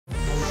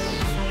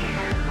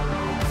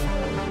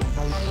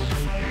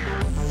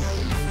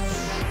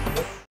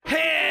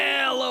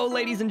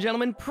ladies and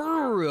gentlemen,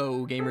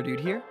 ProGamerDude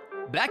here,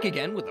 back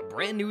again with a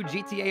brand new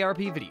GTA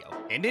RP video.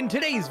 And in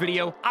today's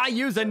video, I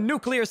use a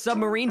nuclear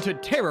submarine to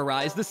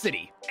terrorize the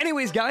city.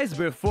 Anyways, guys,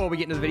 before we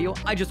get into the video,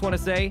 I just want to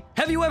say,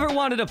 have you ever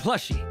wanted a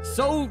plushie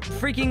so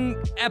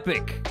freaking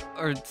epic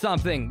or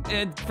something?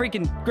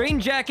 Freaking Green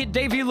Jacket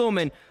Davy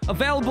Lumen,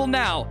 available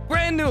now.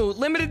 Brand new,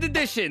 limited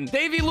edition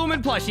Davy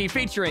Lumen plushie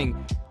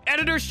featuring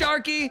Editor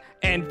Sharky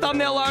and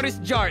thumbnail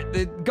artist Jart,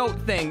 the goat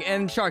thing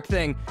and shark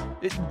thing.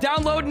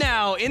 Download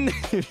now,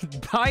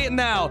 buy it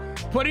now,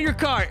 put it in your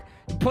cart,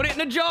 put it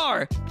in a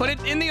jar, put it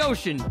in the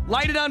ocean,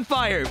 light it on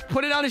fire,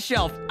 put it on a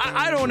shelf.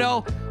 I don't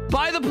know.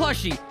 Buy the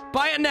plushie,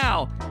 buy it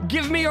now.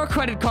 Give me your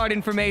credit card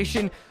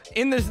information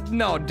in this.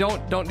 No,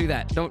 don't do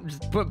that. Don't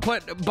just buy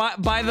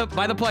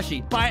the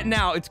plushie. Buy it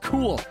now. It's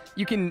cool.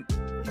 You can,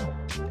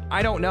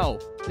 I don't know.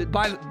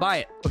 Buy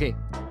it. Okay.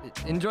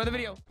 Enjoy the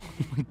video.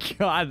 Oh my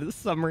god, this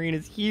submarine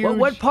is huge.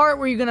 What part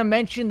were you gonna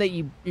mention that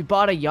you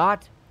bought a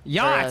yacht?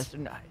 Yacht?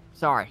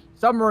 Sorry,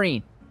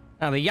 submarine.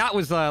 The yacht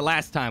was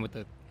last time with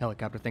the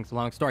helicopter thing. It's a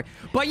long story.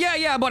 But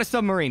yeah, I bought a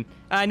submarine.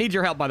 I need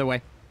your help, by the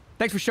way.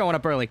 Thanks for showing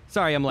up early.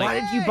 Sorry I'm late. Why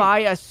did you buy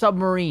a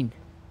submarine?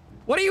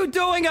 What are you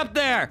doing up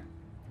there?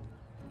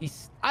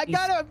 I'm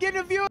getting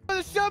a view of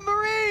the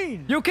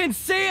submarine. You can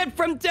see it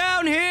from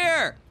down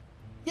here.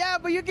 Yeah,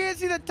 but you can't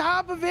see the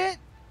top of it.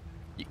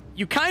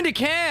 You kind of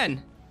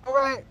can. All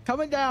right,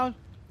 coming down.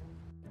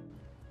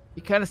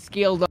 You kind of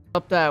scaled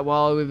up that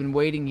while we've been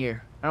waiting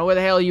here. I don't know where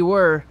the hell you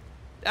were.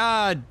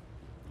 Well,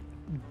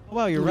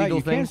 you're right.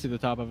 You things. can't see the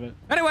top of it.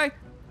 Anyway,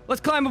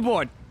 let's climb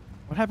aboard.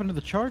 What happened to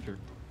the charger?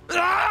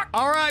 Ah!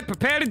 All right,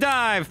 prepare to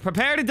dive.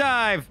 Prepare to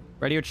dive.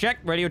 Radio check.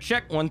 Radio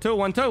check. 1 2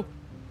 1 2.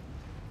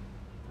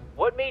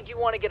 What made you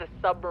want to get a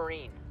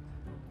submarine?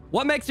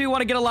 What makes me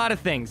want to get a lot of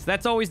things?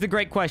 That's always the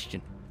great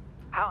question.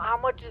 How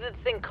much does this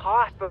thing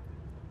cost?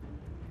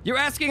 You're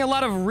asking a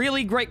lot of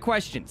really great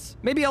questions.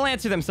 Maybe I'll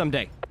answer them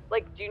someday.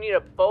 Like, do you need a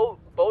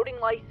boating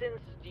license?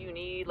 Do you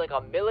need, like,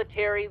 a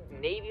military,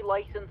 Navy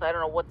license? I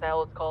don't know what the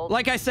hell it's called.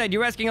 Like I said,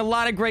 you're asking a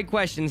lot of great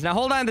questions. Now,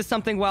 hold on to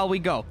something while we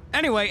go.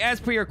 Anyway, as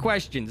per your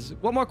questions,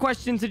 what more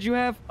questions did you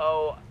have?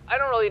 Oh, I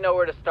don't really know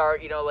where to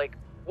start. You know, like,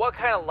 what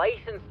kind of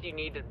license do you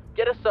need to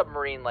get a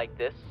submarine like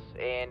this?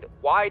 And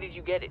why did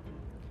you get it?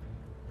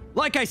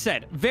 Like I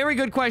said, very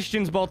good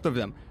questions, both of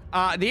them.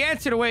 The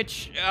answer to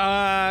which,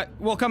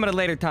 will come at a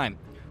later time.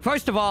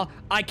 First of all,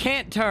 I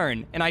can't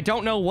turn, and I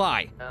don't know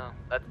why. Oh,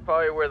 that's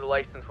probably where the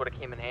license would have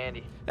came in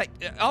handy.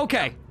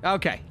 Okay.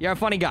 You're a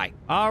funny guy.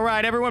 All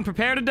right, everyone,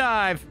 prepare to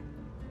dive.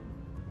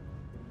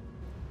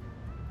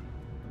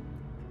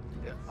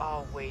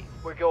 Oh, wait.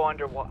 We're going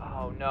underwater.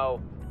 Oh,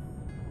 no.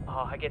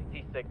 Oh, I get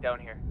seasick down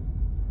here.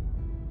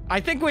 I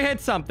think we hit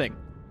something.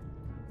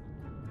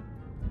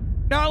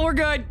 No, we're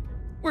good.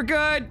 We're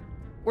good.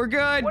 We're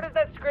good. What is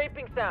that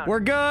scraping sound?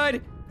 We're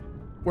good.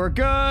 We're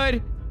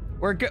good.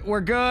 We're good.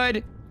 We're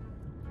good.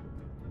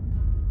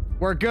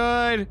 We're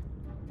good.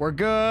 We're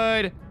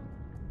good.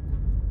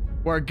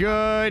 We're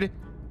good.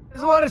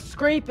 There's a lot of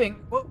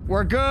scraping.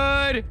 We're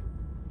good.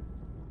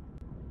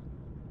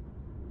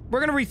 We're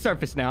gonna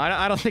resurface now.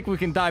 I don't think we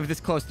can dive this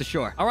close to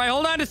shore. All right,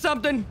 hold on to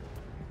something.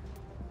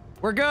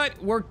 We're good.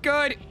 We're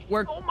good.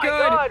 We're good. Oh my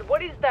god,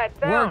 what is that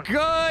sound?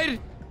 We're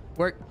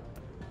good.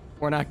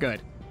 We're not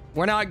good.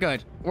 We're not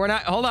good. We're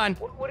not. Hold on.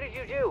 What did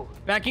you do?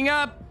 Backing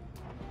up.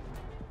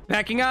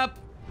 Backing up.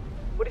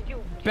 What did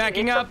you?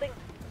 Backing up.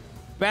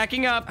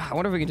 Backing up. I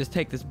wonder if we can just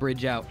take this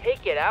bridge out.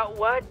 Take it out?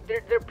 What?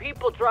 There are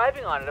people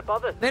driving on it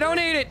above us. They don't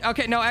need it.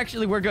 Okay, no,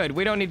 actually, we're good.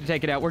 We don't need to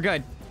take it out. We're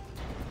good.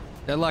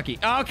 They're lucky.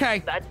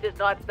 Okay. That does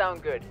not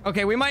sound good.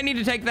 Okay, we might need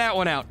to take that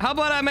one out. How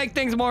about I make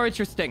things more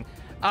interesting?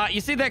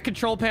 You see that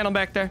control panel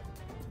back there?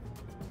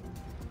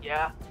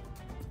 Yeah.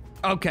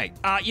 Okay.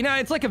 You know,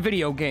 it's like a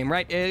video game,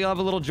 right? You'll have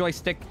a little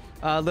joystick.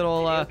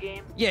 Video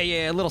game? Yeah,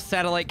 a little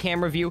satellite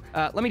camera view.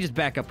 Let me just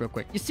back up real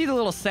quick. You see the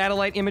little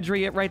satellite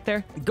imagery right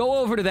there? Go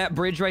over to that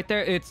bridge right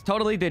there. It's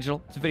totally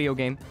digital. It's a video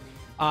game.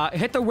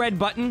 Hit the red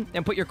button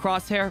and put your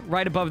crosshair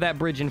right above that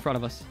bridge in front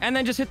of us. And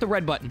then just hit the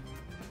red button.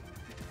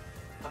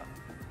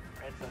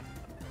 Red button.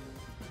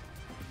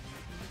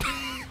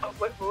 Oh,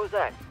 what was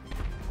that?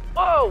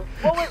 Oh,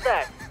 what was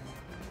that?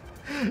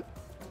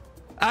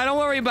 Don't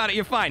worry about it.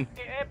 You're fine.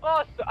 Hey,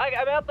 boss,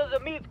 I'm out of the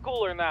meat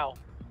cooler now.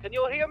 Can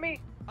you hear me?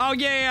 Oh,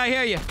 yeah, I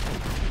hear you.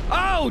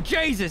 Oh,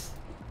 Jesus.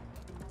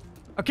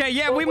 Okay,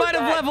 yeah, we might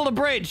have leveled a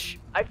bridge.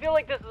 I feel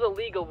like this is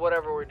illegal,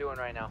 whatever we're doing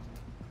right now.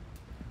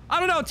 I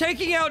don't know.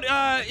 Taking out,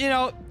 you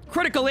know,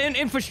 critical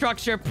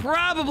infrastructure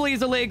probably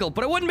is illegal,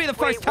 but it wouldn't be the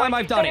first time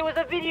I've done it. It was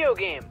a video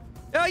game.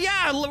 Oh,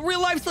 yeah,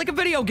 real life's like a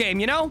video game,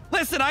 you know?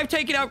 Listen, I've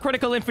taken out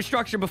critical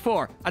infrastructure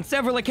before, on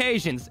several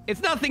occasions.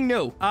 It's nothing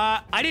new.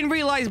 I didn't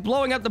realize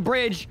blowing up the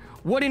bridge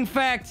would, in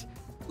fact,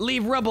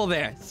 leave rubble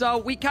there. So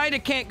we kind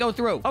of can't go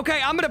through.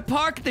 Okay, I'm going to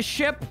park the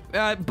ship,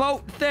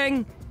 boat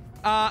thing.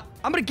 I'm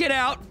going to get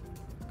out,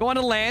 go on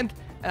to land,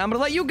 and I'm going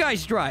to let you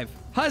guys drive.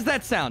 How's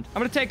that sound?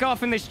 I'm going to take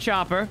off in this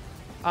chopper.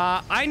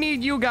 I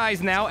need you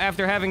guys now,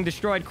 after having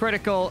destroyed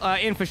critical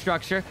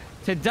infrastructure,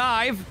 to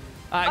dive,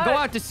 go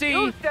out to sea.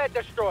 You said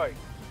destroy.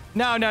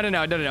 No.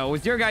 It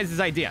was your guys'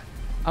 idea.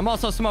 I'm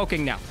also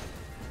smoking now.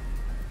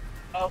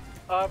 Oh,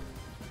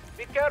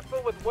 be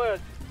careful with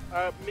words.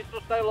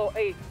 Missile Silo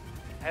 8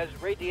 has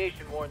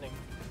radiation warning.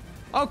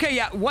 Okay,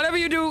 yeah, whatever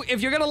you do,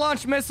 if you're gonna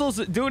launch missiles,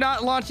 do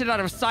not launch it out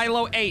of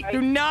Silo 8.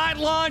 Do not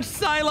launch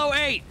Silo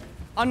 8!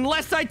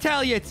 Unless I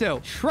tell you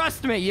to.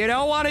 Trust me, you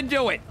don't want to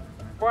do it.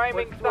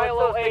 Priming What's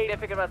Silo so 8.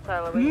 significant about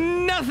Silo 8?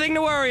 Nothing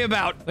to worry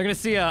about. They're gonna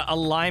see a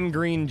lime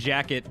green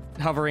jacket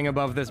hovering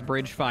above this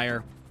bridge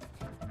fire.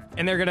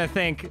 And they're gonna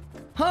think,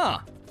 huh,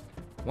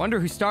 wonder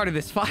who started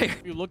this fire.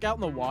 If you look out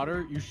in the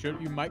water,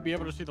 you might be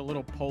able to see the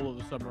little pole of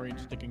the submarine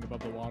sticking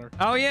above the water.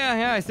 Oh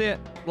yeah, I see it.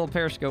 Little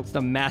periscope. It's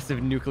a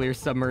massive nuclear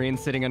submarine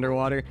sitting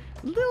underwater.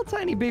 Little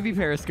tiny baby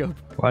periscope.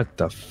 What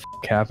the f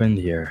happened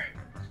here?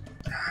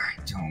 I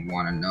don't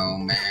want to know,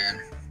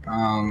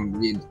 man.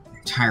 The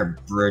entire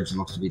bridge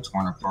looks to be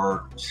torn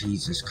apart.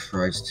 Jesus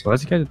Christ. Well,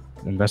 let's get an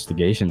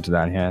investigation to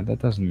that. Yeah, that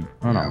doesn't.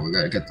 I don't know. We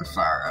gotta get the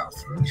fire out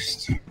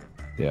first.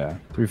 Yeah,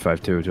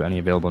 352 to any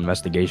available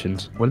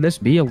investigations. Would this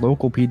be a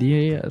local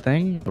PD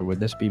thing, or would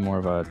this be more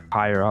of a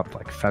higher up,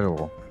 like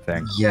federal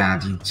thing? Yeah,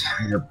 the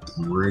entire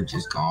bridge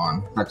is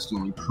gone. That's the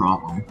only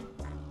problem.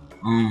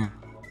 The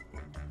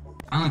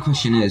only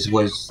question is,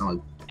 was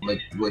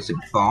it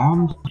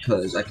bombed?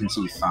 Because I can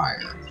see fire.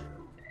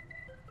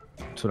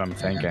 That's what I'm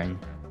thinking.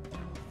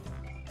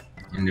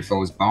 And if it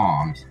was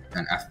bombed,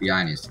 then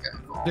FBI needs to get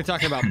involved. They're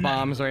talking about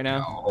bombs right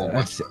now.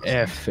 That's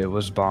if it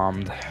was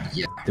bombed.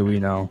 Yeah. Do we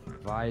know?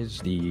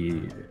 Advise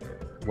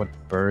what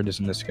bird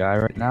is in the sky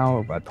right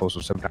now at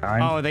Postal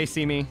 79? Oh, they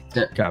see me.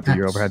 Copy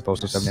your overhead,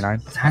 Postal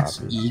 79. That's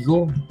Copy.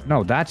 Eagle?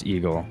 No, that's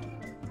Eagle.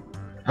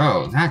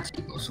 Oh, that's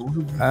Eagle. So what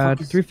the fuck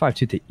is...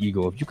 352 to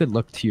Eagle. If you could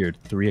look to your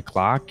 3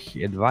 o'clock,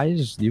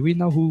 advise, do we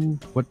know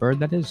what bird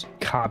that is?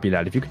 Copy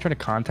that. If you could try to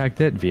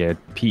contact it via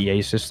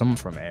PA system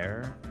from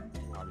air,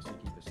 obviously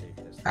keep a safe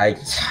distance. I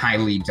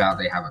highly doubt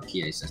they have a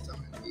PA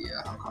system in the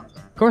helicopter.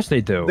 Of course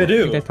they do. They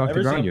do. They talk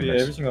to ground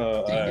units. Every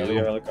single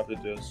helicopter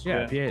does.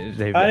 Yeah, PA,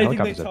 they How do you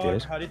think helicopters they have talk?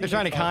 PAs. How do you They're think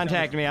trying to they talk?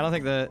 contact me. I don't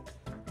think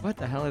what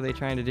the hell are they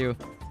trying to do?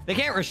 They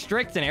can't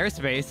restrict an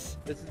airspace.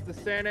 This is the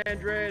San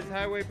Andreas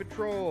Highway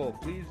Patrol.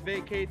 Please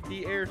vacate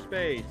the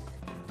airspace.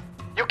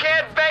 You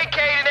can't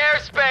vacate an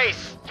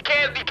airspace. You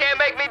can't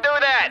make me do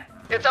that.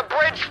 It's a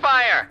bridge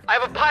fire. I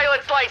have a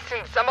pilot's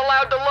license. I'm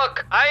allowed to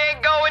look. I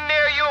ain't going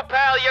near you,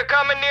 pal. You're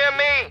coming near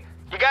me.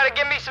 You gotta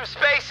give me some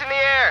space in the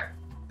air.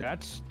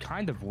 That's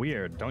kind of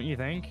weird, don't you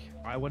think?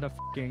 Why would a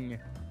fucking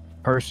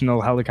personal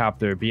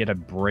helicopter be at a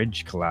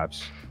bridge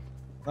collapse?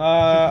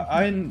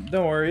 don't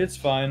worry, it's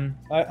fine.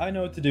 I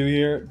know what to do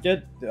here.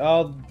 To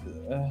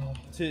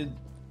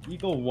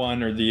Eagle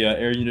 1 or the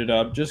air unit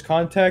up, just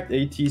contact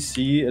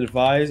ATC,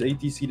 advise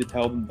ATC to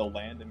tell them to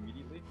land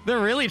immediately. They're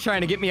really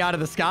trying to get me out of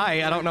the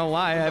sky. I don't know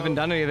why. I haven't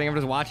done anything. I'm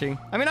just watching.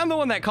 I mean, I'm the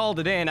one that called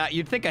it in.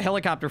 You'd think a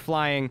helicopter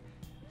flying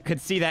could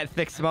see that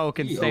thick smoke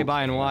and stay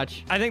by and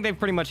watch. I think they've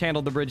pretty much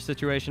handled the bridge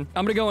situation.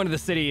 I'm gonna go into the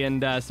city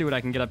and see what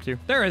I can get up to.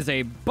 There is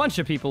a bunch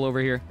of people over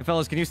here.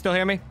 Fellas, can you still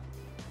hear me?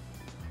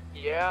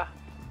 Yeah.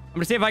 I'm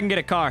gonna see if I can get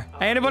a car.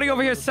 Hey, anybody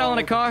over here selling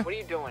a car? What are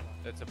you doing?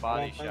 It's a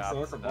body shop.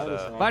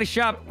 Body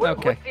shop?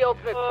 Okay. What's the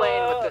ultimate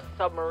plan with the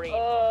submarine?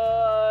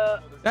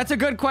 That's a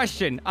good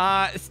question.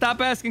 Stop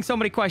asking so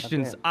many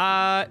questions.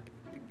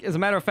 As a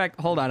matter of fact,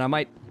 hold on. I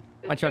might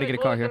try to get a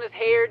car here. His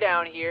hair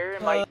down here.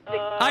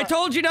 I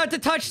told you not to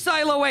touch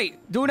Silo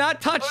 8. Do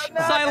not touch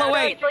Silo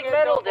 8. It's like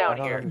metal down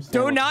here.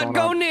 Do not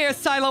go near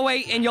Silo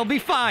 8 and you'll be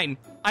fine.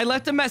 I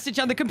left a message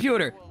on the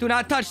computer. Do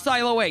not touch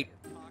Silo 8.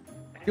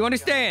 You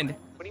understand?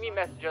 What do you mean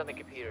message on the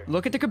computer?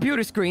 Look at the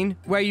computer screen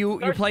where you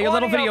play your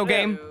little video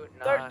game.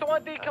 There's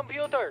 20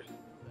 computers.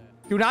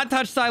 Do not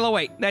touch Silo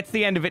 8. That's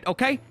the end of it,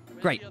 okay?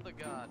 Great.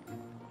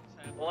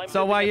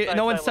 So why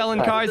no one's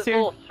selling cars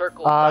here?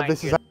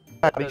 This is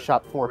body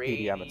shop for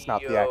PDM. It's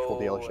not the actual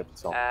dealership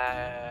itself.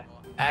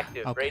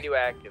 Active, Okay.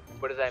 radioactive.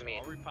 What does that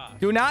mean?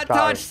 Do not Sorry.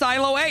 touch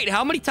Silo 8.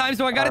 How many times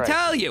do I gotta All right.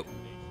 tell you?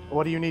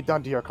 What do you need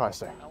done to your car,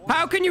 sir?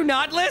 How can you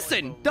not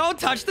listen? Don't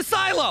touch the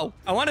silo.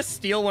 I want to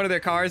steal one of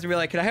their cars and be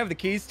like, can I have the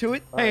keys to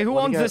it? Hey, who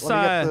let owns me this get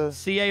the-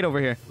 C8 over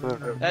here?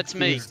 That's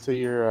me. To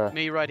your,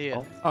 Me right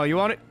here. Oh, you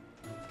want it?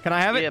 Can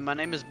I have it? Yeah, my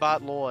name is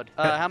Bart Lord.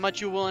 How much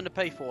you willing to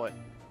pay for it?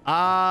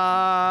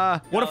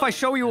 What if I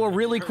show you a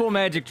really cool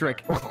magic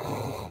trick?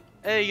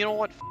 Hey, you know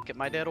what? F it.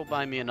 My dad will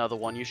buy me another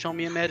one. You show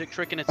me a magic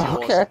trick and it's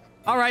yours. Okay.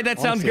 All right, that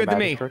I wanna sounds see a good to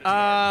me. magic trick.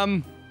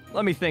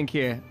 Let me think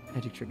here.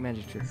 Magic trick,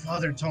 magic trick.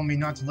 Father told me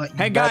not to let you.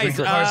 Hey guys,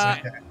 bring cars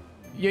like that.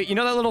 you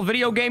know that little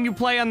video game you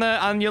play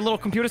on your little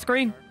computer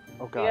screen?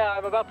 Oh god. Yeah,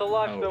 I'm about to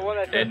launch the one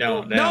that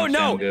No,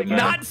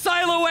 not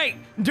Silo 8.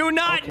 Do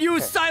not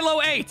use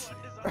Silo 8.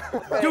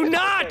 Do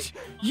not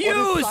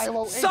use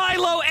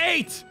Silo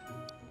 8.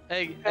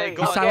 Hey, Okay,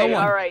 Silo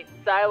 1. all right.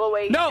 Silo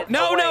 8. No, is the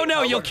no, no, way.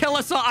 no. You'll kill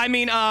us all. I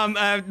mean,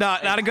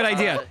 not a good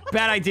idea.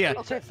 Bad idea.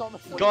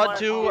 God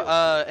 2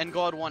 and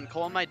God 1.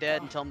 Call my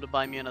dad and tell him to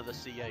buy me another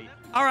C8.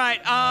 All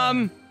right,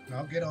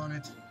 I'll get on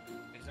it.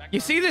 you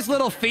see this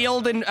little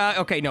field and,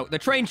 okay, no, the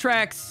train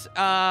tracks,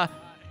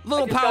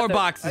 Little just got power the-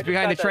 box I is just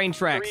behind the got train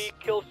tracks. 3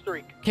 kill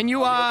streak. Can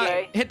you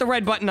Okay. hit the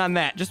red button on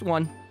that? Just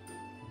one.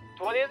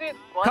 What is it?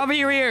 Cover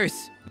your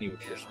ears. See what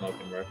you're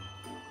smoking, bro.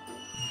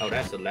 Oh,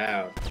 that's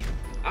allowed.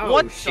 Oh,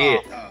 What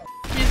shit.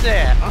 Is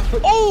that?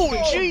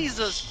 Oh,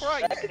 Jesus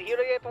Christ! Did you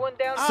get one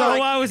down? So,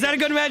 was that a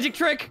good magic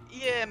trick?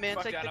 Yeah, man,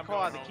 take the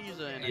car. The keys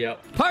are in it.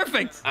 Yep.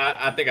 Perfect.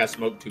 I think I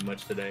smoked too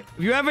much today.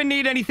 If you ever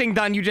need anything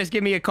done, you just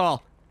give me a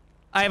call.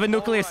 I have a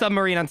nuclear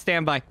submarine on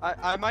standby.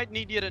 I might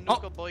need you to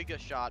nuke a burger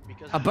shot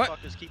because the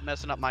fuckers keep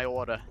messing up my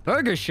order.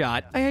 Burger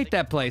shot? I hate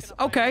that place.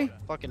 Okay.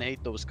 Fucking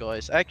hate those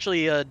guys.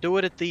 Actually, do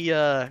it at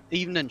the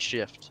evening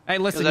shift. Hey,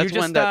 listen, 'Cause you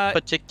that's when just, that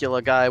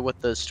particular guy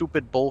with the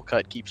stupid bowl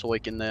cut keeps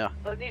waking there.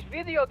 On this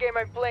video game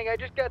I'm playing, I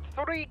just got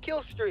 3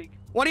 kill streak.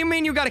 What do you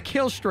mean you got a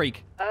kill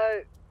streak?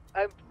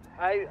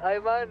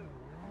 I'm on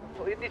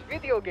in this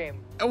video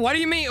game. What do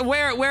you mean?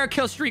 Where a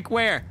kill streak?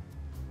 Where?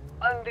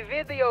 On the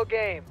video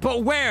game.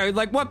 But where?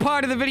 Like what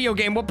part of the video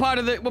game? What part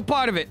of it?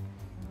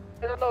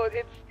 I don't know.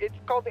 It's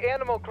called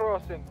Animal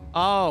Crossing.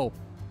 Oh,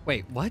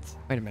 wait, what?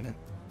 Wait a minute.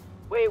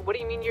 Wait, what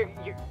do you mean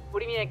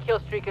what do you mean a kill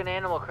streak on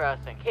Animal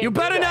Crossing? Can't You do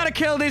better that. not have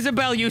killed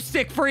Isabel, you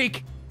sick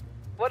freak.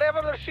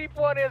 Whatever the sheep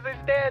one is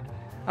dead.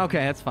 Okay,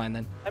 that's fine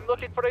then. I'm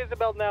looking for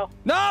Isabel now.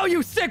 No,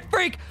 you sick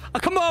freak!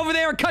 I'll come over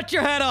there and cut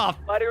your head off.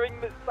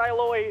 Firing the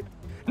Silo 8.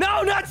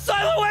 No, not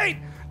Silo 8!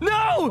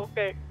 No!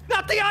 Okay.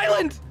 Not the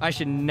island! I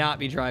should not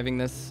be driving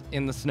this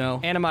in the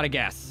snow. And I'm out of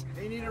gas.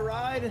 You need a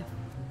ride?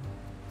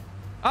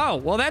 Oh,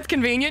 well, that's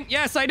convenient.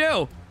 Yes, I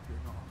do.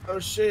 Oh,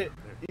 shit.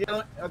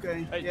 Yeah,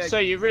 okay. Yeah. So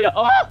you really...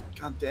 Oh!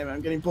 God damn it,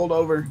 I'm getting pulled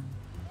over.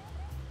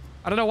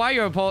 I don't know why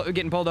you were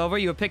getting pulled over.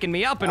 You were picking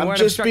me up and I'm weren't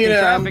just obstructing being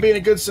traffic. I'm being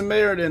a good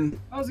Samaritan.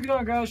 How's it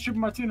going, guys? Super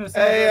Martinez.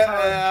 Hey,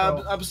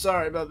 I'm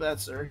sorry about that,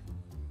 sir.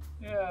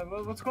 Yeah,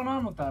 what's going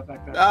on with that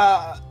back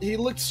there? He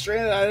looked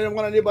stranded. I didn't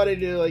want anybody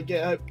to like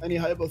get any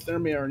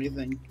hypothermia or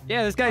anything.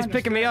 Yeah, this guy's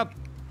picking me up.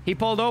 He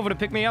pulled over to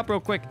pick me up real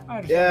quick.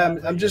 Yeah,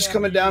 I'm just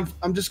coming down.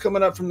 I'm just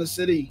coming up from the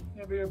city.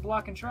 Yeah, but you're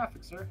blocking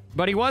traffic, sir.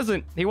 But he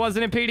wasn't. He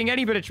wasn't impeding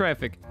any bit of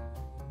traffic.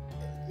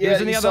 He Yeah,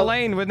 was in the you other saw-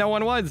 lane where no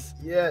one was.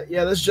 Yeah,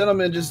 this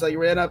gentleman just like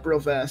ran up real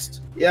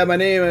fast. Yeah, my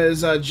name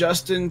is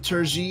Justin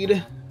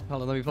Turgide.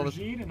 Hold on, let me pull this.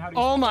 And how do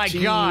you Oh my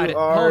God!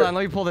 Hold on,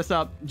 let me pull this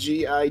up.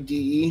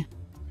 G-I-D-E.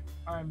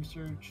 Alright,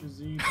 Mr.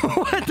 Chazid.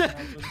 What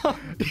the?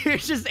 You're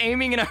just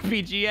aiming an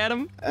RPG at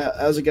him?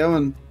 How's it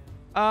going?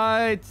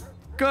 It's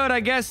good, I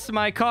guess.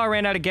 My car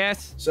ran out of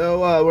gas.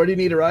 So, where do you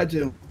need a ride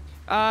to?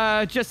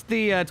 Just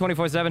the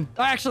 24/7.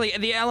 Oh, actually,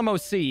 the Alamo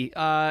Sea.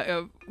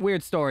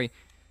 Weird story.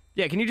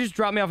 Yeah, can you just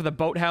drop me off at the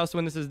boathouse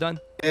when this is done?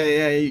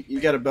 Yeah, you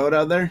got a boat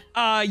out there?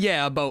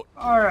 Yeah, a boat.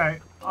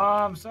 Alright,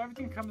 so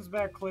everything comes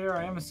back clear.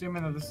 I am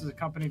assuming that this is a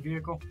company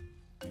vehicle.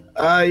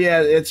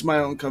 Yeah, it's my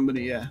own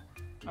company, yeah.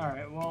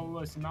 Alright, well,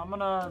 listen, I'm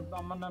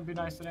gonna be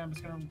nice today. I'm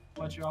just gonna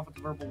let you off with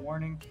a verbal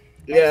warning.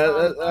 Yeah,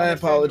 I understand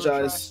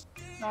apologize.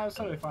 No, it's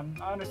totally fine.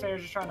 I understand you're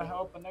just trying to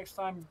help, but next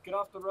time, get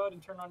off the road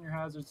and turn on your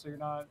hazards so you're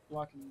not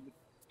blocking the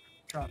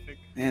traffic.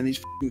 Man, these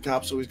f***ing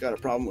cops always got a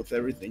problem with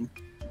everything.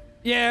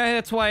 Yeah,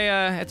 that's why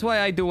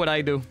I do what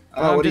I do.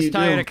 Oh, I'm what do just you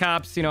tired do? of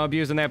cops,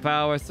 abusing their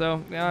power,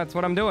 so, yeah, that's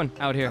what I'm doing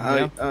out here,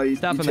 You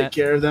Stopping take that.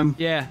 care of them?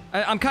 Yeah,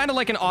 I'm kind of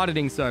like an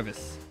auditing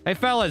service. Hey,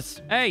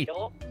 fellas. Hey.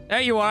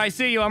 There you are. I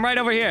see you. I'm right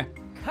over here.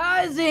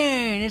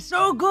 Cousin, it's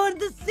so good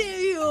to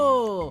see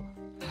you.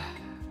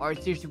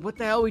 Alright, seriously, what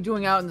the hell are we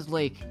doing out in this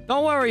lake?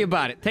 Don't worry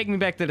about it. Take me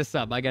back to the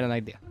sub. I got an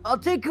idea. I'll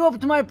take you up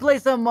to my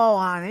place on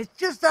Mohan. It's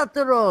just up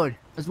the road.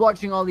 I was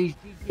watching all these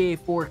GTA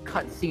 4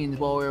 cutscenes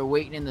while we were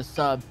waiting in the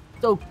sub.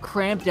 So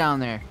cramped down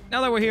there.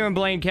 Now that we're here in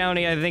Blaine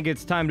County, I think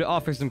it's time to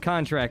offer some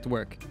contract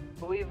work.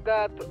 We've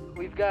got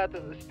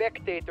the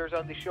spectators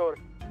on the shore.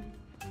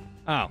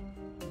 Oh.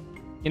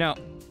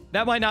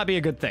 That might not be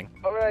a good thing.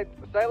 All right,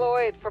 Silo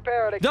 8,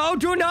 prepare. No,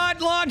 do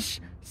not launch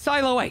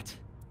Silo 8.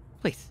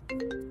 Please.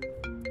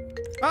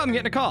 Oh, I'm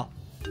getting a call.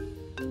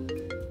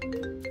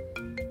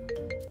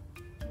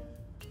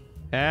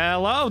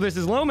 Hello, this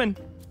is Lumen.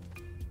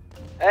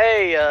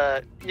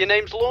 Hey, your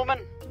name's Lumen?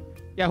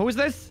 Yeah, who's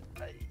this?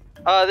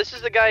 This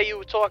is the guy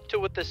you talked to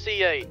with the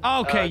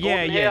C8. Okay, yeah.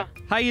 golden hair.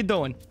 How you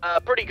doing?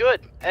 Pretty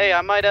good. Hey,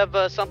 I might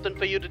have something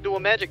for you to do a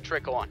magic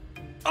trick on.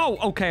 Oh,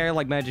 okay, I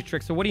like magic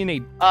tricks, so what do you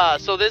need?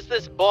 So there's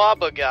this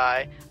barber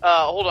guy.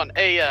 Hold on.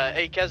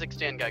 Hey,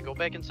 Kazakhstan guy, go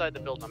back inside the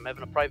building. I'm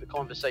having a private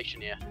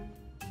conversation here.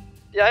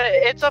 Yeah,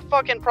 it's a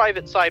fucking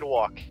private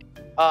sidewalk.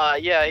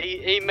 Yeah,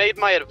 he made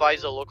my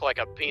advisor look like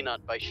a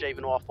peanut by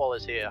shaving off all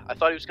his hair. I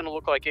thought he was gonna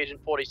look like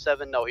Agent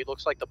 47. No, he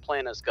looks like the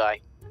planner's guy.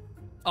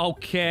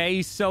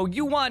 Okay, so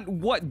you want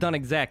what done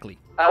exactly?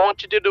 I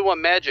want you to do a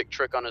magic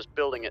trick on his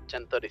building at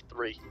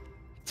 1033.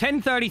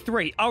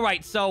 1033. All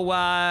right, so,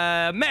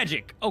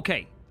 magic.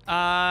 Okay.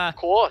 Of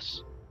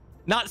course.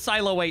 Not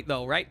Silo 8,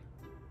 though, right?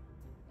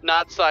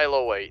 Not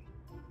Silo 8.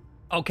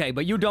 Okay,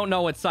 but you don't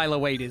know what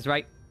Silo 8 is,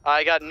 right?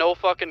 I got no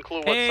fucking clue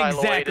what Silo 8 is.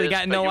 Exactly,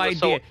 got no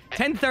idea.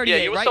 1038,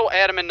 yeah, you were right? so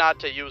adamant not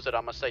to use it,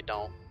 I'm gonna say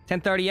don't.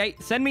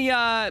 1038. Send me,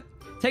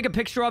 take a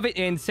picture of it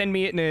and send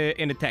me it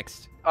in a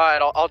text.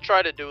 Alright, I'll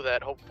try to do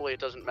that. Hopefully it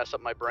doesn't mess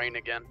up my brain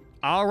again.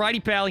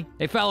 Alrighty, Pally.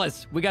 Hey,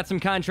 fellas, we got some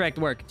contract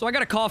work. So I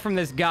got a call from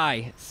this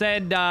guy.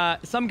 Said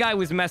some guy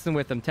was messing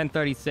with him,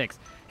 1036.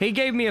 He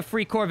gave me a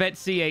free Corvette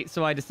C8,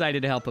 so I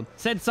decided to help him.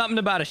 Said something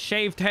about a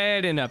shaved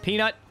head and a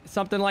peanut,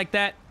 something like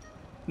that.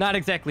 Not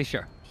exactly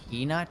sure.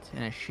 Peanut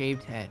and a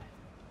shaved head.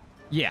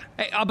 Yeah.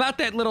 Hey, about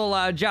that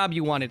little job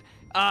you wanted.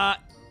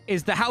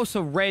 Is the house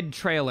a red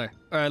trailer?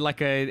 Or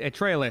like a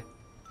trailer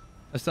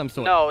of some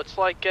sort? No, it's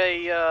like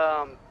it's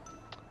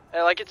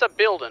a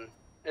building.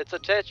 It's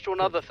attached to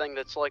another thing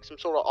that's like some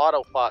sort of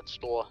auto parts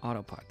store.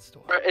 Auto parts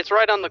store. It's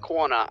right on the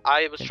corner.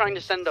 I was trying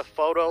to send a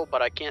photo,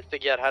 but I can't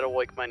figure out how to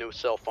work my new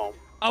cell phone.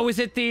 Oh, is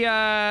it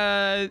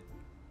the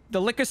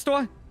liquor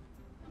store?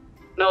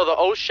 No, the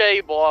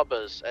O'Shea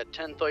Barbers at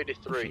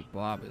 1033.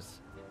 Barbers.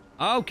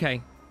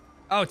 Okay.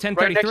 Oh,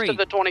 1033. Right next to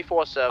the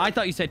 24/7. I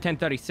thought you said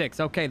 1036.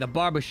 Okay, the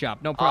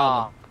barbershop. No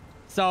problem.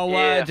 So,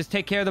 yeah. just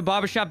take care of the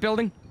barbershop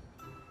building?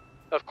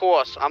 Of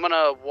course. I'm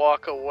gonna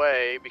walk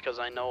away because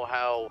I know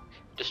how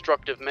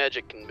destructive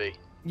magic can be.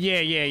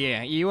 Yeah.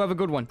 You have a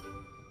good one.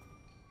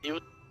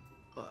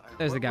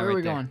 There's the guy right there. Where are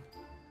we going?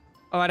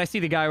 All right, I see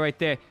the guy right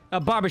there.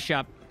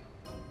 Barbershop.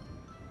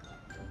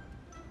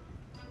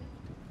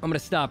 I'm gonna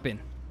stop in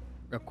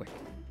real quick.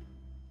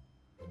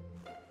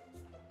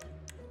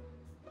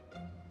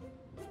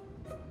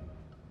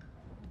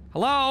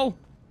 Hello?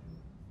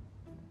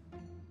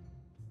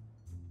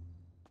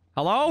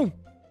 Hello?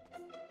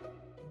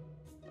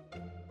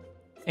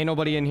 Ain't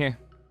nobody in here.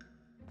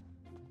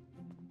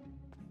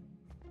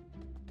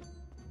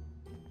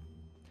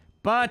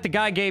 But the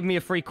guy gave me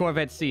a free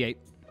Corvette C8.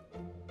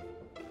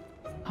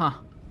 Huh.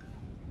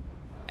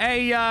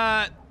 Hey,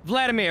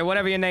 Vladimir,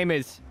 whatever your name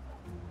is.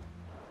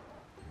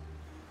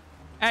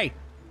 Hey.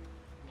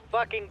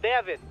 Fucking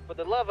David, for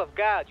the love of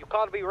God, you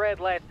called me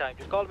Red last time.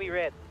 Just call me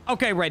Red.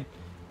 Okay, Red.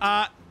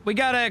 We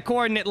got a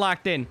coordinate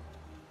locked in.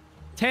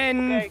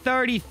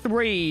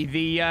 1033,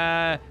 the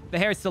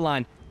hair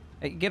salon.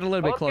 Hey, get a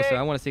little bit closer.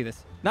 I want to see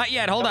this. Not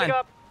yet. Hold on.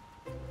 Up.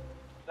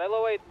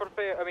 Silo 8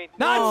 prepared.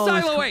 Not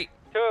Silo 8.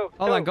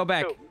 Hold on. Go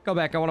back. Two. Go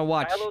back. I want to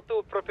watch. Silo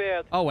 2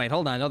 prepared. Oh, wait.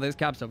 Hold on. Oh, there's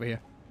cops over here.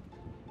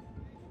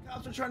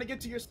 Cops are trying to get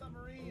to your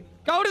submarine.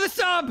 Go to the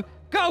sub.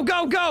 Go,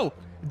 go, go.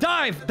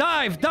 Dive,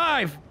 dive,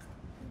 dive.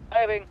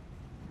 Diving.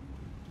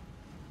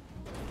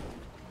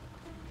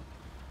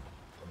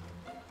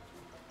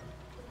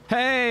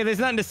 Hey, there's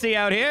nothing to see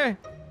out here.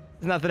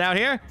 There's nothing out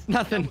here.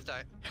 Nothing.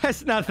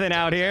 There's nothing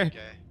out here.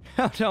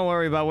 Don't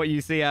worry about what you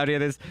see out here.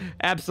 There's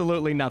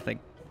absolutely nothing.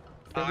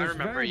 I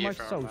remember you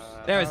from,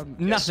 There's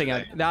nothing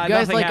out. You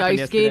guys like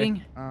ice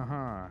skating?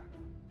 Uh-huh.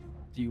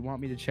 Do you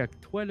want me to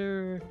check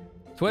Twitter?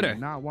 Twitter? Do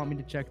you not want me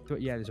to check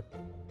Twitter? Yeah, there's a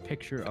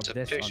picture of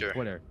this on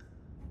Twitter.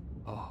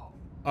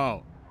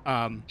 Oh.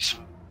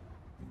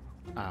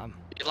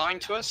 You lying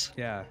to us?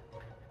 Yeah.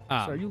 So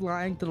are you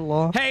lying to the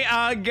law? Hey,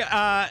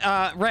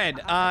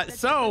 Red, have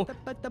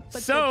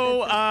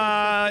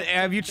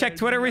you checked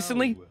Twitter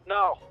recently?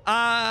 No.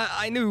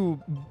 I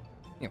knew,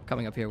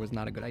 coming up here was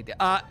not a good idea.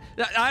 I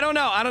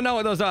don't know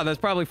what those are. That's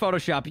probably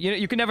Photoshop.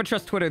 You can never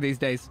trust Twitter these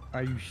days.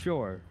 Are you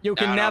sure? You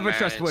can never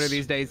trust Twitter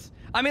these days.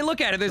 I mean, look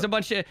at it. There's a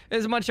bunch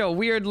of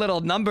weird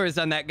little numbers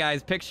on that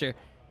guy's picture.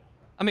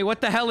 I mean,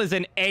 what the hell is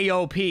an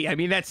AOP? I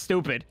mean, that's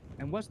stupid.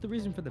 And what's the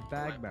reason for the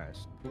bag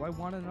mask? Do I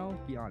want to know?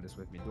 Be honest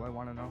with me. Do I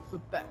want to know?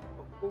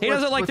 He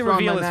doesn't like to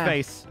reveal his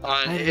face.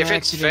 If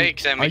it's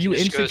fake, then we can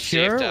just go see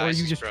if insecure, the or are ice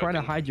you is just trying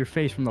to hide your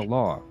face from the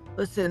law?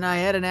 Listen, I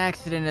had an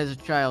accident as a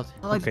child.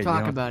 I like to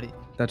talk about it.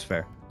 That's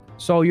fair.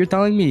 So you're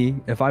telling me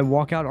if I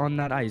walk out on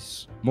that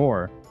ice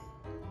more,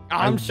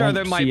 I'm sure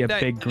there might see a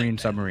big green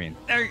submarine.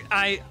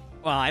 I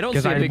don't see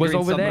a big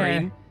green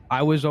submarine.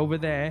 I was over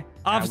there.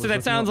 Officer,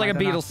 that sounds like a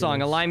Beatles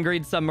song. A lime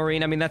green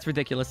submarine. I mean, that's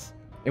ridiculous.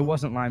 It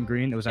wasn't lime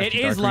green. It was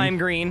actually dark green. Lime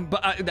green,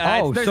 but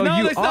there's so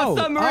no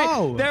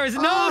submarine. There is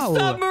no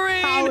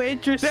submarine. How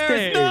interesting.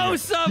 There's no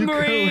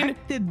submarine. You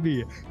corrected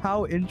me.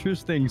 How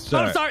interesting,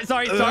 sir. Oh,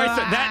 sorry.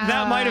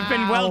 That might have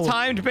been well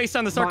timed based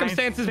on the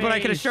circumstances, but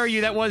I can assure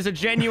you that was a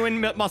genuine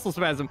muscle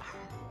spasm.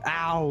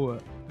 Ow.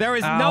 There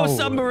is no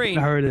submarine.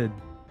 I heard it.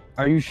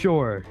 Are you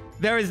sure?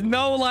 There is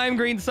no lime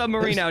green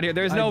submarine out here.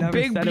 There's no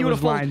big,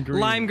 beautiful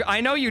lime. I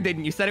know you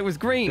didn't. You said it was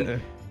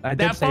green. That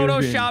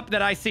Photoshop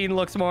that I seen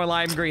looks more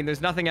lime green.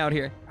 There's nothing out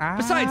here.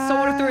 Besides, so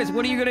what if there is?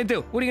 What are you gonna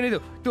do? What are you gonna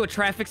do? Do a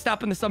traffic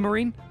stop in the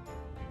submarine?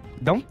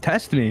 Don't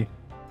test me.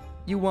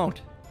 You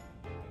won't.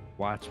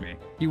 Watch me.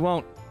 You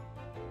won't.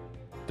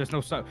 There's no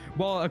sub.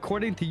 Well,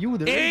 according to you,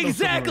 there is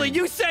exactly. No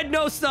you said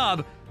no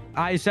sub.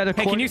 I said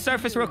according. Hey, can you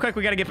surface real quick?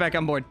 We gotta get back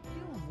on board.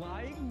 You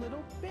lying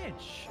little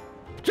bitch.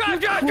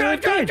 Drive.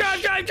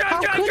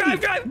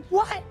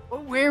 What?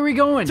 Where are we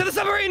going? To the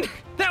submarine.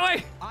 That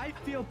way. I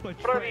feel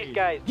betrayed.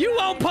 Guys. You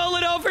won't pull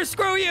it over.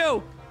 Screw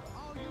you.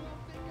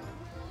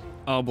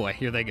 Oh boy,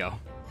 here they go.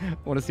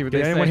 Want to see what they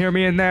say? Did anyone hear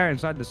me in there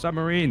inside the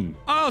submarine?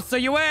 Oh, so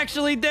you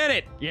actually did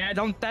it. Yeah,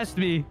 don't test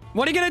me.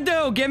 What are you gonna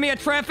do? Give me a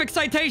traffic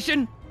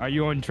citation? Are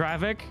you on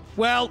traffic?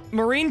 Well,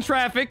 marine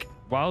traffic.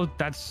 Well,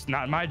 that's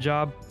not my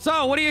job.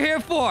 So, what are you here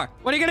for?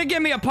 What are you gonna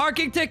give me, a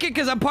parking ticket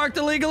because I'm parked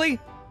illegally?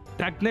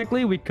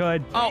 Technically, we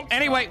could. Oh,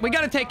 anyway, we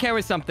gotta take care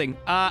of something.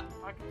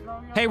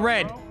 Hey,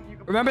 Red.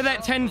 Remember that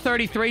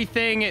 1033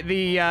 thing?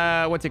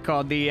 The what's it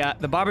called?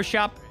 The barber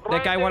shop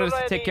that guy wanted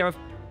us to take care of.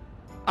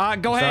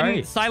 Go ahead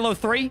and silo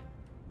 3.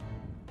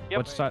 Yep.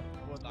 What's that?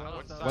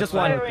 Just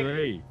one.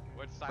 3.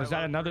 Was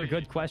that another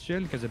good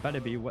question? Because it better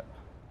be what.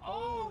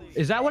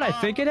 Is that what I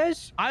think it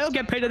is? I don't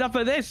get paid enough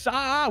for this.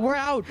 We're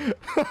out.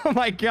 Oh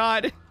my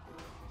god.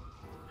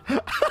 We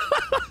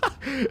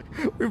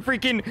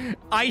freaking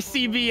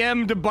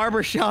ICBM'd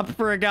barbershop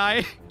for a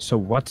guy. So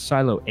what's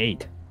silo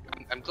 8?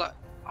 I'm glad.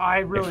 I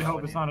really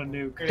hope it's not a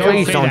nuke.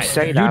 Please don't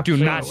say that. You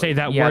do not say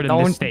that word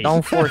in this state.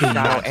 Don't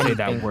foreshadow say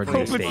that word in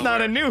this Hope state. it's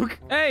not a nuke.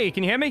 Hey,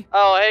 can you hear me?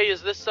 Oh, hey,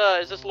 is this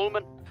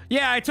Lumen?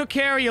 Yeah, I took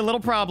care of your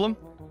little problem.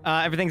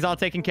 Everything's all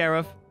taken care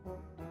of.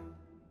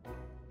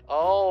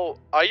 Oh,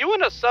 are you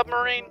in a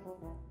submarine?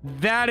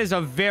 That is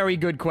a very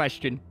good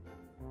question.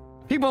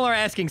 People are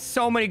asking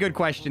so many good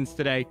questions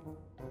today.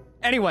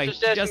 Anyway,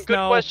 Just asking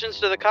good questions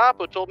to the cop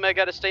who told me I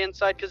gotta stay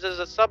inside because there's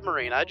a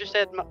submarine. I just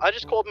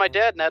called my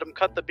dad and had him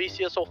cut the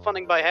BCSO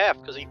funding by half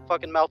because he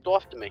fucking mouthed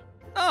off to me.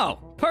 Oh,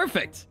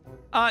 perfect.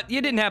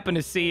 You didn't happen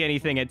to see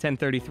anything at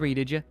 1033,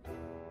 did you?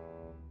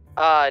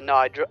 No,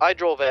 I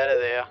drove out of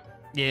there.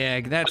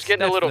 Yeah, that's. I was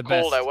getting a little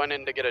cold. I went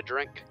in to get a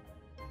drink.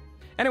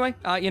 Anyway,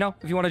 you know,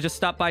 if you want to just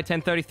stop by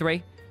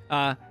 1033,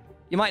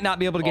 you might not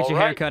be able to get your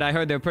haircut. I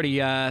heard they're pretty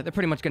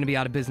much going to be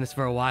out of business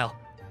for a while.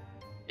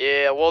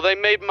 Yeah, well, they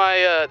made my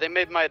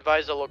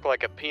advisor look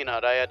like a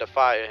peanut. I had to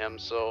fire him,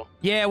 so.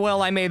 Yeah,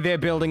 well, I made their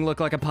building look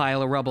like a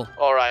pile of rubble.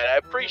 All right, I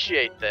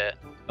appreciate that.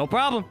 No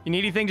problem. You need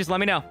anything, just let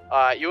me know.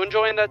 You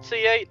enjoying that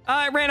C8?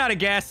 I ran out of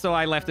gas, so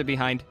I left it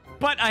behind.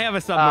 But I have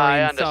a submarine,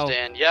 I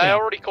understand. So, yeah, I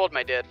already called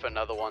my dad for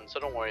another one, so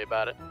don't worry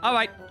about it. All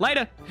right,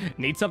 later.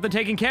 Need something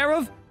taken care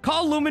of?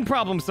 Call Lumen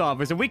Problem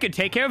Solvers, and we could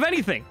take care of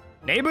anything.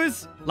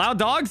 Neighbors, loud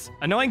dogs,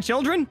 annoying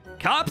children,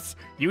 cops,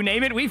 you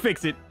name it, we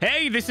fix it.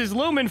 Hey, this is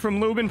Lumen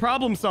from Lumen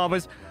Problem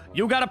Solvers.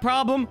 You got a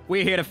problem,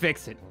 we're here to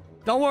fix it.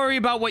 Don't worry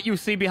about what you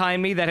see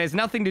behind me. That has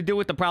nothing to do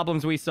with the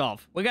problems we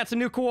solve. We got some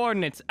new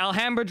coordinates.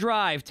 Alhambra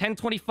Drive,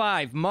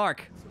 1025,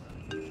 Mark.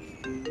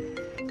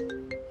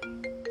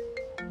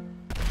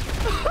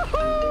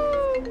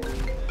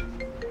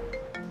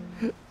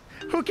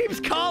 Who keeps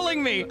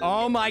calling me?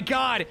 Oh my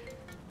god.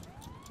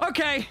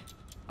 Okay.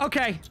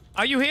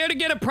 Are you here to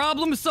get a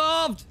problem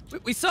solved?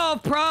 We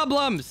solve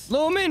problems.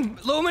 Lumen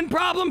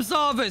Problem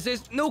Solvers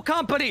is new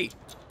company.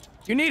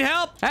 You need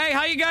help? Hey,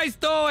 how you guys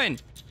doing?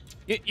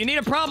 You need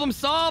a problem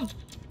solved?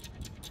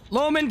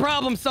 Lumen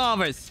Problem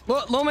Solvers.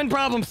 Lumen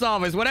Problem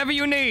Solvers, whatever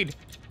you need.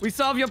 We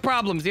solve your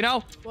problems, you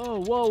know?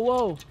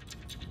 Whoa.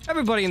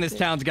 Everybody in this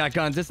town's got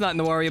guns. It's nothing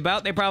to worry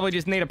about. They probably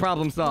just need a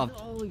problem solved.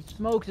 Holy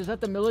smokes, is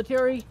that the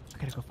military? I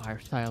gotta go fire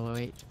Silo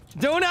 8.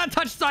 Do not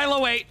touch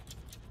Silo 8.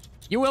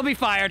 You will be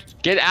fired.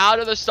 Get out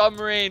of the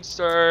submarine,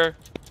 sir.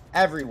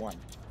 Everyone.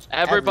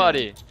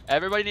 Everybody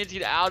needs to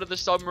get out of the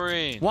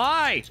submarine.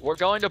 Why? We're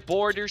going to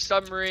board your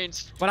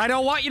submarines. But I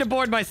don't want you to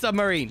board my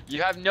submarine.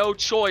 You have no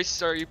choice,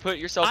 sir. You put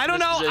yourself in this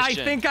position. I don't know. I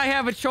think I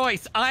have a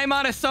choice. I'm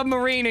on a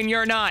submarine and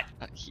you're not.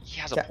 He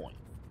has a point.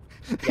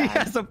 He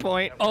has a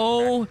point.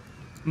 Oh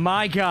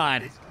my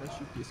god.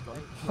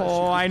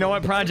 Oh, I know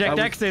what Project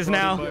X is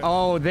now.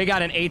 Oh, they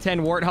got an A-10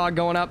 Warthog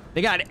going up.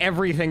 They got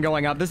everything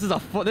going up. This is I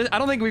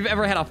don't think we've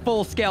ever had a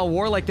full-scale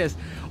war like this.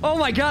 Oh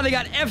my god, they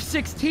got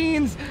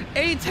F-16s,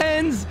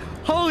 A-10s.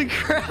 Holy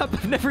crap,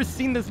 I've never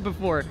seen this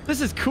before.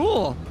 This is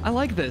cool. I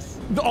like this.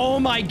 Oh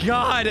my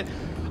god.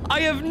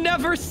 I have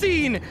never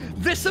seen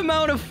this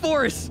amount of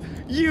force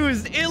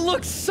used. It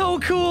looks so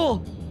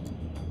cool.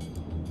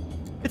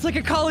 It's like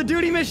a Call of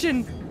Duty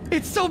mission.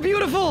 It's so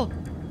beautiful.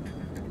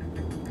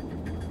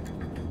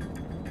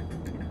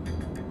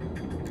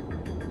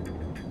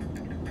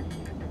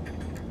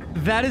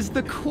 That is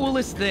the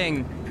coolest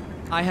thing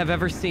I have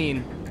ever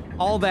seen.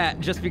 All that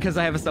just because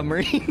I have a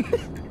submarine.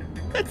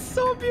 That's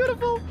so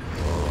beautiful.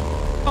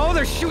 Oh,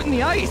 they're shooting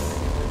the ice.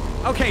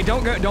 Okay,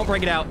 don't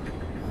break it out.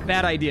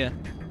 Bad idea.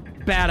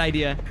 Bad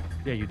idea.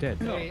 Yeah, you did.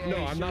 No,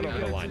 I'm not over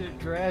the line.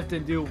 Draft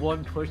and do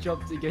one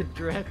push-up to get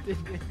drafted.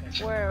 I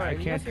Wait,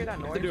 you can't guys hear that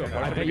noise?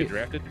 I bet you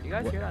drafted. You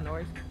guys hear that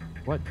noise?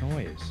 What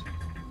noise?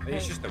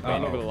 It's just the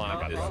wind over the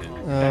line.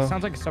 That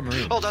sounds like a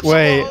submarine.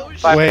 Wait.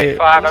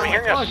 555, I'm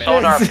hearing a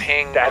sonar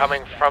ping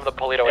coming from the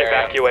Polito area.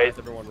 Evacuate.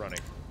 Everyone running.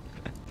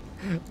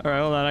 All right,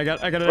 hold on. I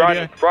got an Run,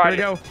 idea. run. Here we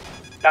go.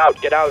 Out,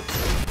 get out.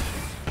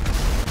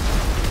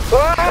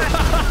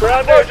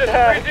 Ground engine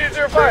hat.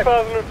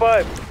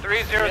 3005.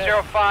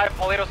 3005,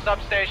 Polito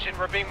substation.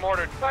 We're being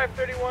mortared.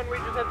 531, we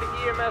just had the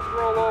EMS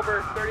roll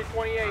over.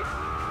 3028.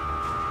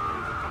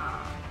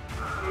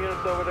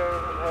 Units over there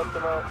and help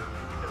them out.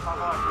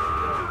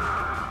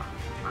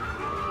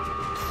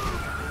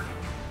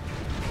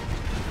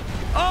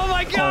 Oh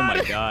my god! Oh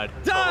my god.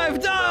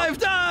 Dive!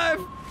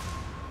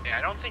 Yeah,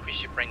 I don't think we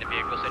should bring the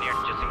vehicles in here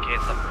just in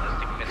case the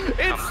ballistic missile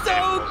It's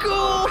so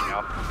cool!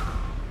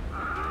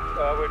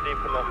 We're deep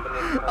enough in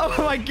this.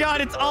 Oh my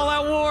god, it's all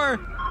out war!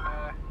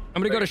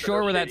 I'm gonna go to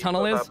shore where that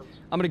tunnel is.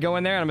 I'm gonna go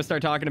in there and I'm gonna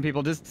start talking to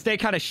people. Just stay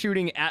kind of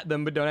shooting at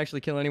them, but don't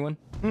actually kill anyone.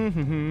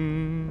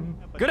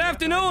 Good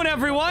afternoon,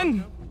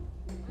 everyone.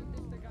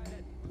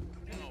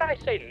 Did I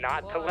say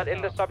not to let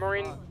in the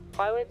submarine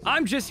pilots?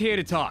 I'm just here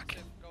to talk.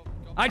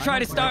 I try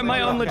to start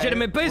my own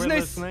legitimate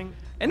business, and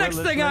next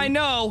thing I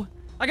know,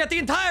 I got the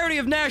entirety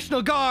of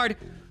National Guard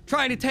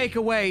trying to take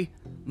away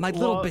my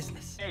little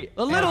business.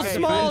 A little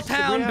small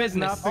town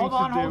business. Hold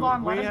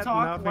on, let him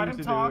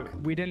talk,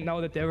 We didn't know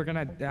that they were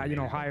gonna,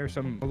 hire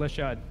some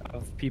militia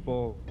of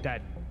people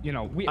that, we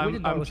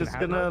didn't know I'm just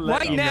gonna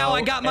let Right you now, know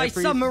I got my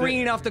every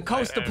submarine off the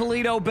coast of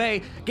Paleto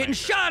Bay getting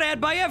shot at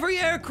by every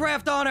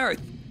aircraft on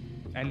Earth.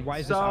 And why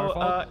is this our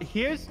fault?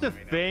 Here's the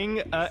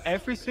thing.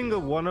 Every single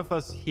one of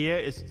us here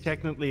is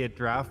technically a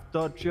draft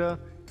dodger.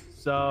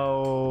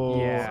 So...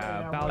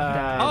 Yeah,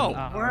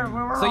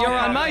 so you're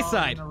on my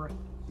side.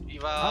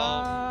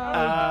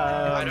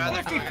 I'd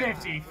rather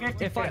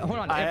 50-50. Hold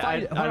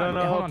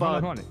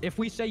on. If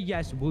we say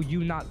yes, will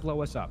you not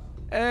blow us up?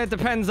 It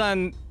depends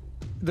on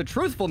the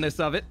truthfulness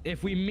of it.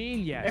 If we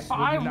mean yes, if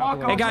I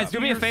walk hey guys, do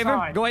me a favor.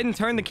 side. Go ahead and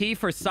turn the key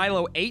for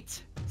Silo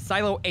 8.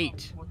 Silo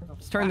 8.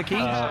 Just turn the key.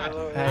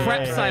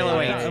 Prep Silo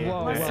 8. I'm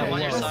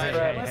on your side.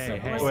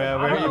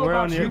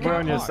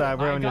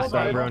 We're on your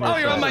side. Oh,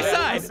 you're on my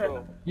side.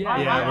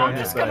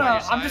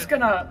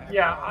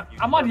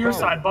 I'm on your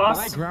side, boss.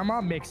 My grandma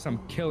makes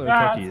some killer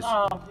cookies.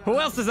 Who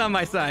else is on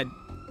my side?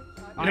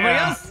 Anybody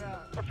else?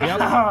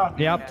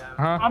 Yep.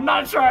 I'm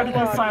not trying to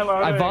get Silo.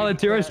 I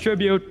volunteer as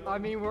tribute. I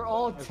mean, we're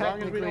all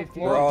technically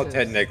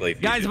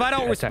Guys, if I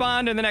don't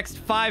respond in the next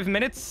 5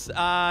 minutes,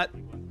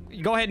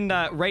 go ahead and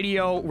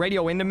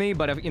radio into me.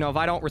 But if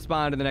I don't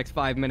respond in the next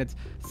 5 minutes,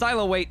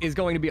 Silo 8 is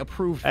going to be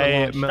approved for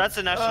launch. That's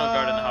the National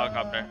Guard in the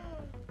helicopter.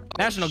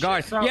 National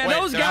Guard. Yeah,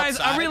 those guys.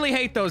 I really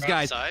hate those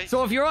guys.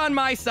 So if you're on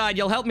my side,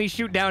 you'll help me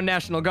shoot down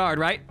National Guard,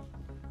 right?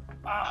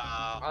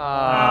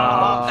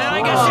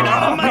 I guess you're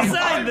not on my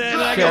side then.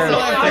 I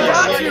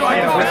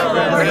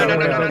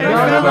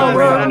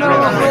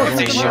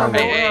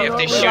If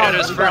they shoot at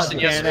us first, then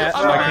yes.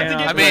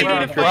 I mean,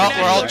 we're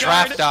all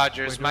draft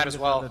dodgers. Might as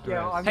well.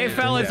 Hey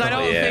fellas, I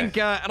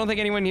don't think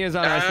anyone here is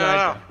on our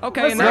side.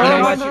 Okay, in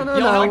that case, you'll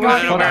help me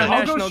shoot down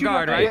National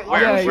Guard, right?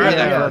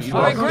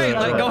 All right,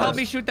 great. Go help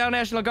me shoot down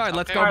National Guard.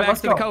 Let's go back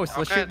to the coast.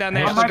 Let's shoot down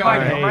National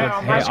Guard.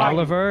 Hey,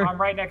 Oliver. I'm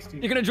right next to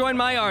you. You're gonna join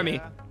my army.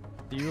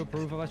 Do you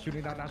approve of us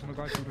shooting down National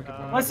Guard?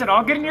 Listen,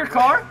 I'll get in your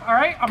car. All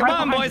right. Come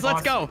on, boys.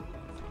 Let's go.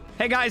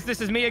 Hey guys,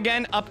 this is me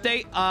again.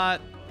 Update.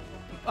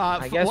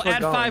 We'll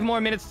add 5 more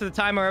minutes to the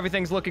timer.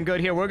 Everything's looking good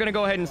here. We're gonna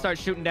go ahead and start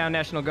shooting down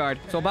National Guard.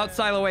 So about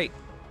Silo 8.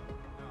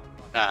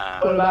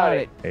 What about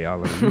it? Hey,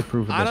 Oliver, you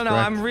approve of this? I don't know.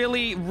 Correct? I'm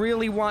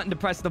really wanting to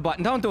press the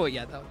button. Don't do it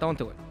yet, though. Don't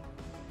do it.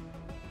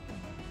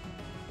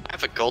 I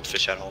have a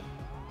goldfish at home.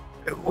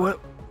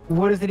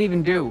 What does it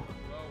even do?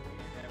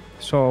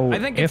 So I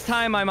think it's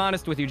time I'm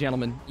honest with you,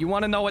 gentlemen. You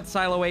want to know what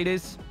Silo 8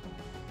 is?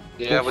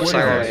 Yeah, what's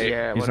Silo 8?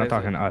 Yeah, he's not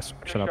talking to us.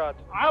 Shut up.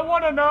 I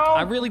want to know.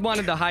 I really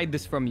wanted to hide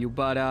this from you,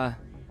 but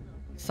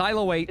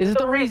Silo 8. Is it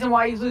the reason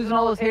why he's losing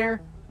all his hair?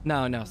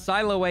 No.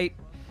 Silo 8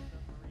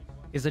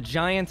 is a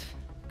giant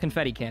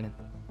confetti cannon.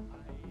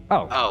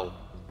 No,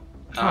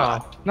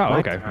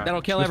 okay.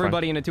 That'll kill That's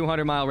everybody in a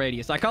 200-mile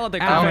radius. I call it the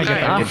confetti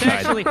cannon. It's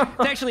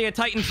actually a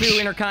Titan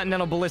II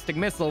intercontinental ballistic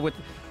missile with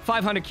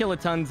 500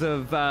 kilotons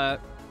of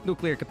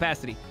nuclear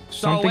capacity.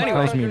 Something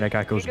tells me that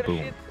guy goes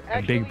boom.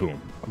 A big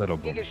boom. A little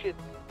boom.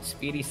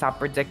 Speedy, stop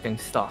predicting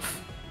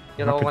stuff.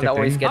 You're Not the one that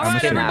always predicting. gets All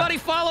right, kidnapped. everybody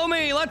follow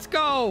me. Let's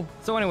go.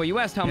 So anyway, you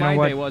asked how my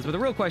day was, but the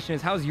real question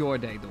is, how's your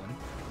day doing?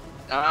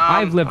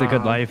 I've lived a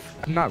good life.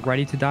 I'm not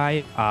ready to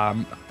die.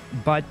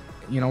 But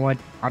you know what?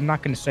 I'm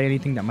not going to say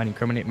anything that might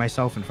incriminate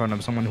myself in front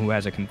of someone who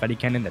has a confetti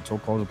cannon that's so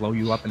cold to blow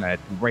you up in the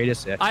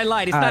radius. I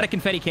lied. It's not a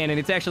confetti cannon.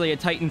 It's actually a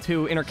Titan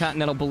II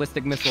intercontinental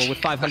ballistic missile with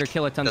 500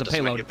 kilotons of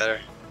payload.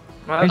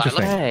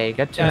 Interesting. Hey,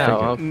 good to know.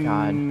 Oh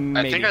god.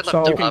 I think I'd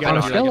So left on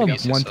a the scale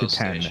of 1 to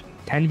 10,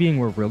 10 being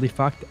we're really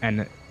fucked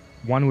and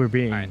 1 we're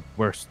being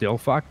we're still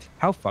fucked.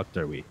 How fucked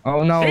are we?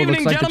 Oh no! Evening,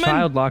 looks like gentlemen. the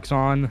child lock's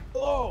on.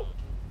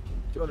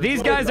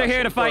 These guys are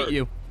here to fight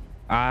you.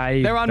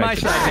 They're on my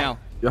side now.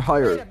 You're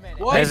hired.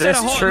 They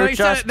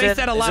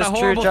said a lot of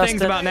horrible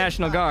things about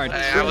National Guard.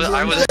 I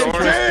was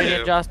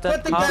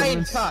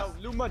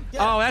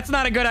Oh, that's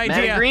not a good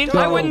idea. Green?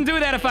 I wouldn't do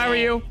that if I were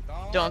you.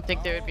 Don't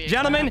think there would be.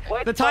 Gentlemen,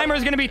 the timer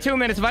is going to be 2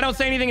 minutes. If I don't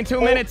say anything in 2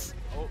 minutes,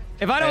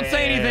 if I don't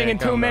say anything in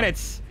 2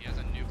 minutes.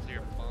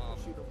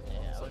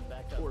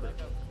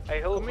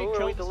 Hey, who are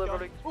we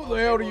delivering? Who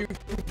the hell do you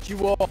think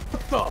you are?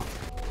 What the?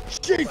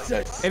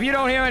 Jesus! If you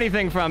don't hear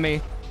anything from me,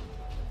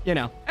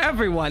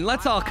 everyone,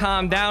 let's all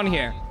calm down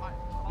here.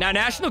 Now,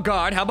 National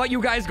Guard, how about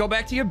you guys go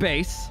back to your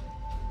base?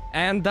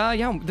 And,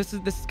 this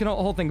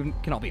whole thing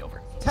can all be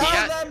over.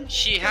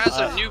 She has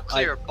a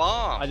nuclear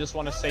bomb. I just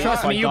want to say.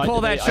 Trust me, you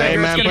pull that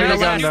trigger, it's gonna be the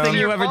last thing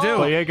you ever do.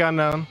 Pull your gun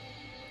down.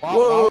 Why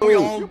don't we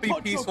all be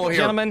peaceful here?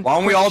 Gentlemen, why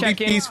don't we all be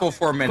check-in. peaceful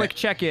for a minute? Quick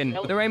check-in.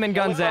 They're aiming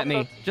guns at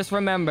me. Just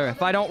remember,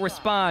 if I don't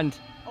respond,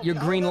 you're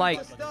green light.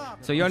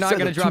 So you're not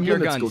gonna drop your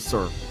guns.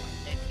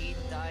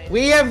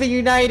 We have the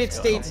United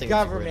States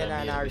government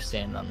on our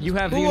side. You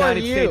have the Who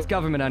United are you? States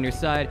government on your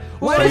side.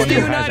 Who When are has the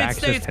you? United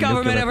States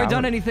government ever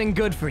done anything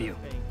good for you?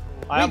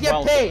 We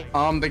get paid.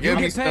 They give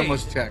me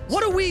stimulus checks.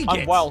 What do we get?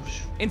 I'm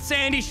Welsh. In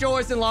Sandy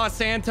Shores and Los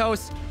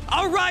Santos,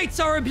 our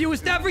rights are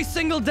abused every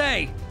single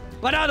day.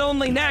 But not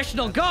only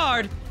National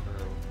Guard,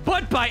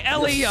 but by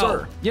LEO. Yes,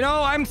 sir. You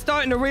know, I'm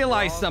starting to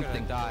realize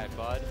something.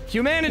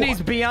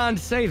 Humanity's beyond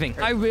saving.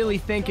 I really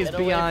think is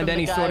beyond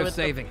any sort of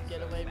saving.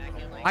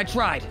 I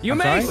tried. You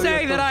may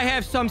say that I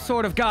have some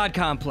sort of God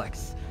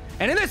complex.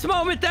 And in this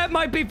moment, that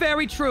might be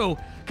very true.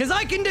 Because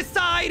I can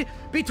decide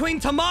between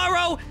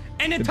tomorrow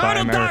and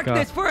eternal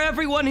darkness for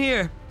everyone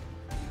here.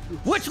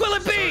 Which will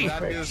it be?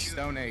 That'd be a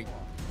Stone Age.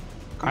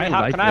 Can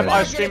I have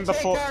ice cream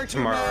before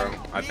tomorrow?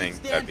 I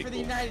think that'd be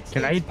cool.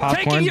 Can I eat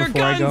popcorn Taking your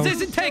before I go? guns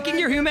isn't taking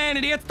your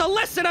humanity. It's the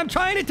lesson I'm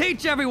trying to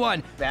teach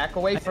everyone. Back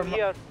away from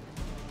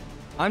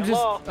I'm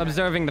just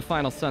observing the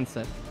final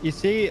sunset. You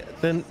see,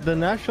 the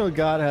National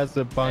Guard has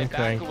a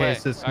bunker in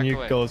case this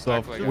nuke goes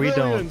off. We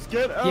don't.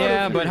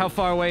 Yeah, but how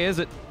far away is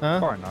it? Huh?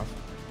 Far enough.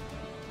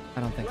 I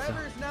don't think so.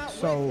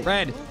 So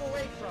red.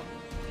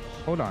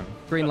 Hold on.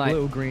 Green light.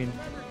 Blue, green.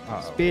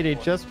 Speedy,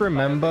 just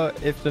remember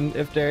if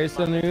there is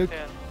a nuke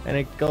and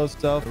it goes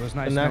off,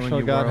 nice the National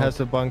you, Guard world. has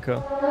a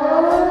bunker.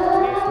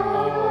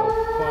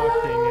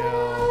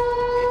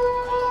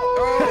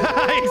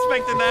 I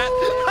expected that.